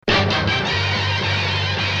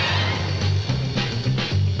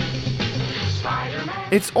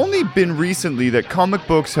It's only been recently that comic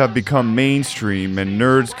books have become mainstream and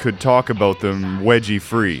nerds could talk about them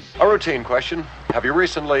wedgie-free. A routine question. Have you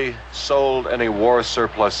recently sold any war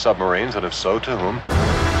surplus submarines, and if so, to whom?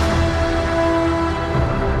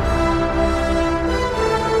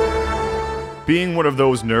 Being one of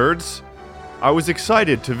those nerds, I was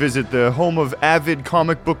excited to visit the home of avid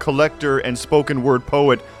comic book collector and spoken word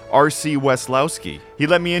poet R.C. Weslowski. He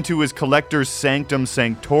let me into his collector's sanctum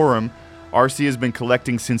sanctorum. R.C. has been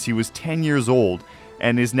collecting since he was 10 years old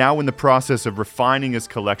and is now in the process of refining his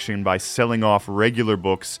collection by selling off regular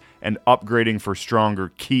books and upgrading for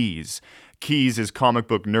stronger keys. Keys is comic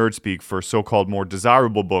book nerd speak for so-called more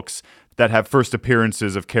desirable books that have first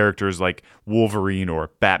appearances of characters like Wolverine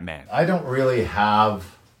or Batman. I don't really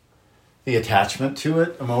have the attachment to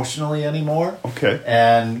it emotionally anymore. Okay.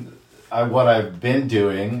 And what I've been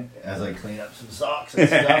doing, as I clean up some socks and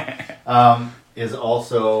stuff, is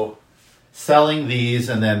also selling these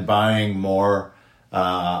and then buying more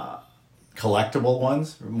collectible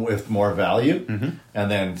ones with more value, and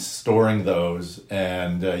then storing those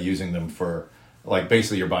and using them for, like,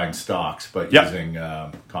 basically you're buying stocks, but using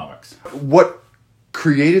comics. What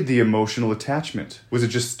created the emotional attachment? Was it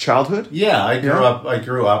just childhood? Yeah, I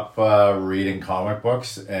grew up reading comic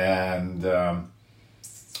books, and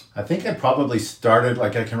I think I probably started,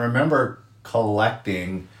 like, I can remember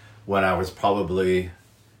collecting when I was probably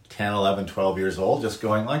 10, 11, 12 years old, just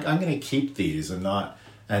going, like, I'm going to keep these and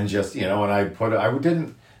just, you know,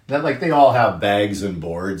 and they all have bags and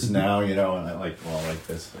boards now, you know, and I like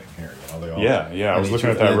this thing here, you know, they all. Yeah, I was looking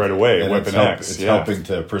at that right away, Weapon X. It's helping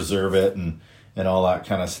to preserve it and all that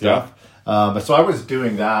kind of stuff. Yeah. So I was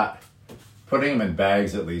doing that, putting them in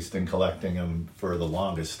bags at least and collecting them for the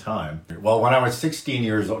longest time. Well, when I was 16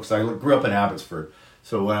 years old, because I grew up in Abbotsford,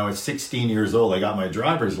 so when I was 16 years old, I got my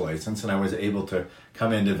driver's license and I was able to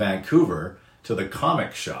come into Vancouver to the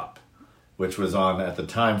comic shop, which was on, at the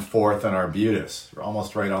time, 4th and Arbutus,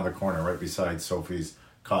 almost right on the corner, right beside Sophie's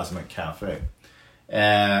Cosmic Cafe,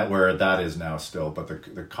 and where that is now still, but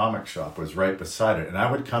the comic shop was right beside it. And I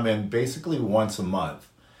would come in basically once a month,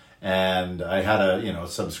 and I had a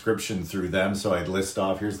subscription through them, so I'd list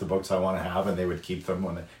off, here's the books I want to have, and they would keep them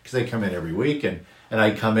because they come in every week, and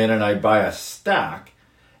I'd come in and I'd buy a stack,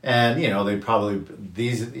 and they'd probably,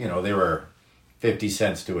 they were 50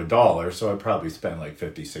 cents to $1, so I'd probably spend like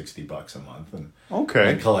 $50-$60 a month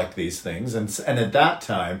and collect these things. And at that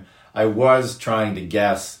time, I was trying to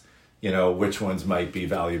guess, which ones might be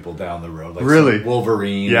valuable down the road. Like really?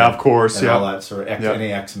 Wolverine. Yeah, of course. And all that sort of,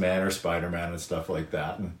 any X-Men or Spider-Man and stuff like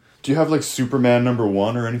that. And do you have like Superman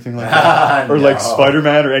 #1 or anything like that? Or like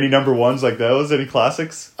Spider-Man or any #1s like those? Any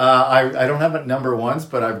classics? I don't have it #1s,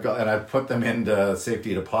 but I've put them into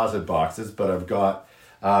safety deposit boxes, but I've got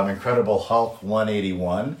Incredible Hulk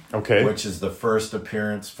 181, which is the first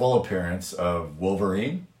full appearance of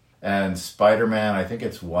Wolverine, and Spider-Man, I think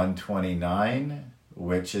it's 129,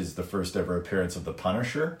 which is the first ever appearance of the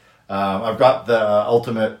Punisher. I've got the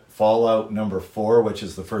Ultimate Fallout #4, which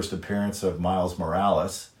is the first appearance of Miles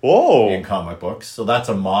Morales in comic books. So that's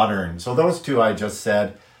a modern. So those two I just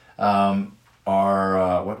said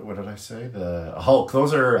are what did I say? The Hulk.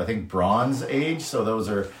 Those are, I think, Bronze Age. So those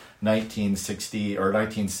are 1960 or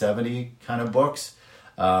 1970 kind of books.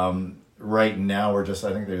 Right now I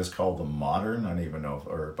think they just call them modern. I don't even know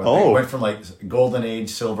they went from like Golden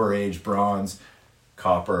Age, Silver Age, Bronze,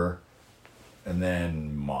 Copper, and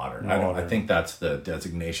then modern. I think that's the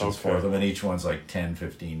designations for them, and each one's like 10,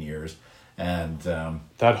 15 years. And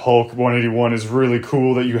that Hulk 181 is really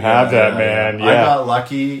cool that you have that, man. Yeah. I got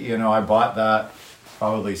lucky, I bought that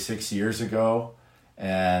probably 6 years ago,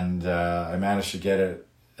 and I managed to get it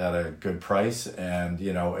at a good price, and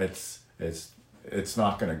it's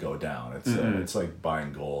not going to go down. It's like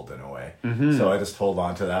buying gold in a way. So I just hold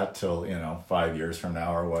on to that till 5 years from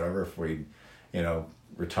now or whatever, if we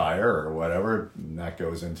retire or whatever, and that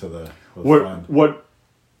goes into the fund.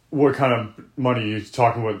 What kind of money are you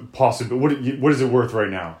talking about? Possibly, what is it worth right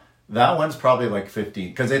now? That one's probably like 15,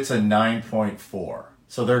 because it's a 9.4,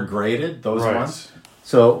 so they're graded, those ones.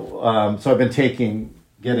 So I've been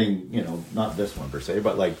getting not this one per se,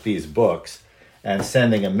 but like these books, and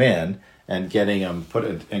sending them in and getting them put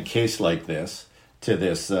in case like this to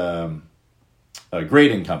this a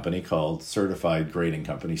grading company called Certified Grading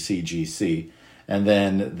Company, CGC. And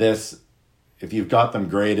then this, if you've got them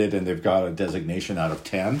graded and they've got a designation out of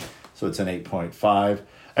 10, so it's an 8.5.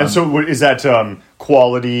 And so is that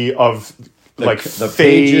quality of the fade,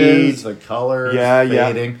 pages, the color,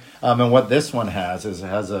 fading? And what this one has is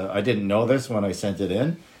I didn't know this when I sent it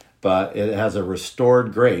in, but it has a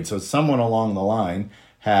restored grade. So someone along the line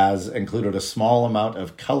has included a small amount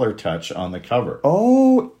of color touch on the cover.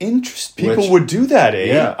 Oh, interesting. People Which- would do that, eh?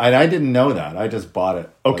 Yeah, and I didn't know that. I just bought it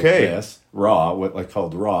Okay. like this, raw,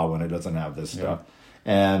 called raw when it doesn't have this stuff.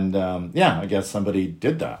 And I guess somebody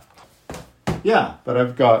did that. Yeah, but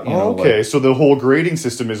I've got, you know, Okay, so the whole grading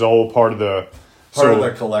system is all part of the... part of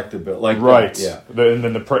the collectibility. Like Right. that, yeah. And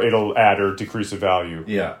then it'll add or decrease the value.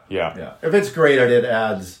 Yeah. Yeah. Yeah. If it's graded, it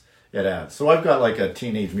adds. So I've got like a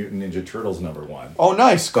Teenage Mutant Ninja Turtles #1. Oh,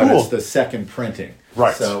 nice. Cool. But it's the second printing.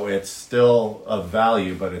 Right. So it's still of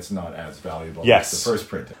value, but it's not as valuable Yes. as the first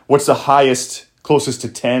printing. What's the highest, closest to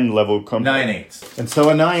 10 level? 9/8. And so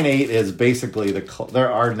a 9/8 is basically there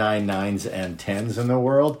are 9 9s and 10s in the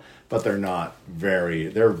world, but they're not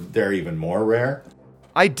they're even more rare.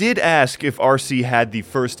 I did ask if RC had the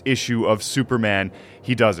first issue of Superman.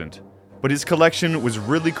 He doesn't. But his collection was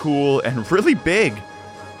really cool and really big.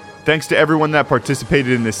 Thanks to everyone that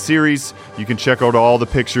participated in this series. You can check out all the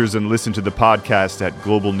pictures and listen to the podcast at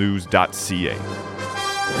globalnews.ca.